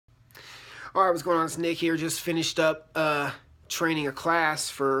All right, what's going on? It's Nick here. Just finished up training a class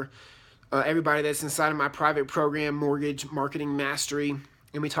for everybody that's inside of my private program, Mortgage Marketing Mastery.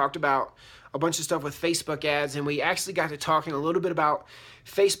 And we talked about a bunch of stuff with Facebook ads, and we actually got to talking a little bit about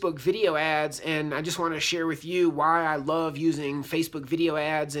Facebook video ads. And I just want to share with you why I love using Facebook video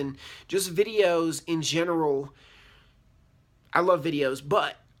ads and just videos in general. I love videos,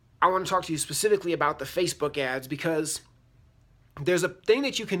 but I want to talk to you specifically about the Facebook ads because there's a thing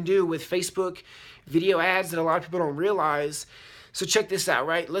that you can do with Facebook video ads that a lot of people don't realize. So check this out,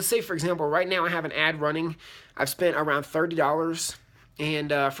 right? Let's say, for example, right now I have an ad running. I've spent around $30, and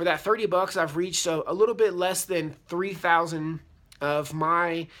for that $30, I've reached a little bit less than 3,000 of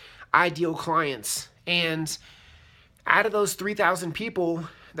my ideal clients. And out of those 3,000 people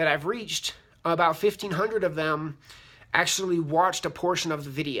that I've reached, about 1,500 of them actually watched a portion of the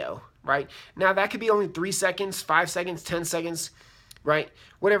video, right? Now that could be only 3 seconds, 5 seconds, 10 seconds, right?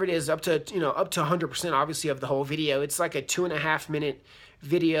 Whatever it is, up to 100% obviously of the whole video. It's like a 2.5-minute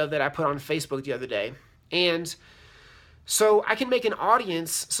video that I put on Facebook the other day. And so I can make an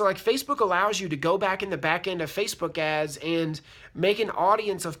audience. So like Facebook allows you to go back in the back end of Facebook ads and make an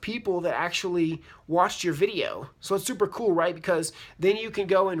audience of people that actually watched your video. So it's super cool, right? Because then you can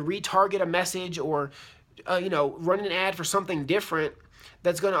go and retarget a message or run an ad for something different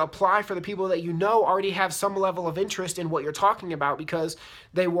that's going to apply for the people that already have some level of interest in what you're talking about because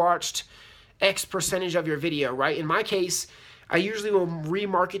they watched X percentage of your video, right? In my case, I usually will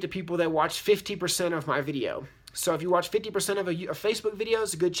remarket to people that watch 50% of my video. So if you watch 50% of a Facebook video,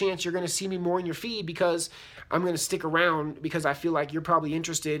 it's a good chance you're going to see me more in your feed because I'm going to stick around because I feel like you're probably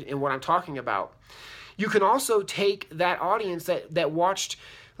interested in what I'm talking about. You can also take that audience that watched,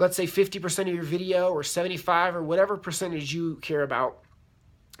 let's say 50% of your video or 75 or whatever percentage you care about,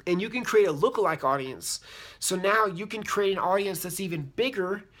 and you can create a lookalike audience. So now you can create an audience that's even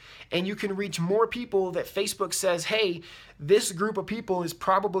bigger, and you can reach more people that Facebook says, hey, this group of people is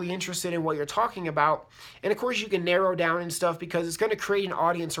probably interested in what you're talking about. And of course you can narrow down and stuff because it's going to create an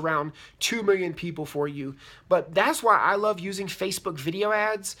audience around 2 million people for you. But that's why I love using Facebook video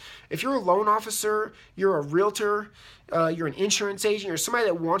ads. If you're a loan officer, you're a realtor, you're an insurance agent, or somebody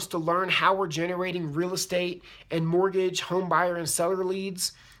that wants to learn how we're generating real estate and mortgage, home buyer, and seller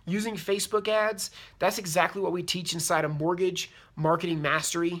leads using Facebook ads, that's exactly what we teach inside of Mortgage Marketing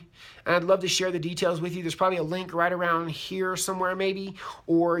Mastery. And I'd love to share the details with you. There's probably a link right around here somewhere maybe,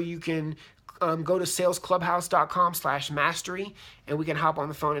 or you can go to salesclubhouse.com/mastery and we can hop on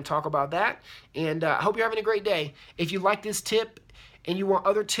the phone and talk about that. And I hope you're having a great day. If you like this tip and you want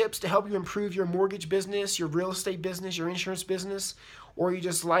other tips to help you improve your mortgage business, your real estate business, your insurance business, or you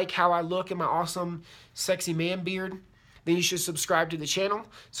just like how I look in my awesome sexy man beard, then you should subscribe to the channel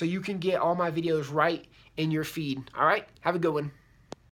so you can get all my videos right in your feed. All right? Have a good one.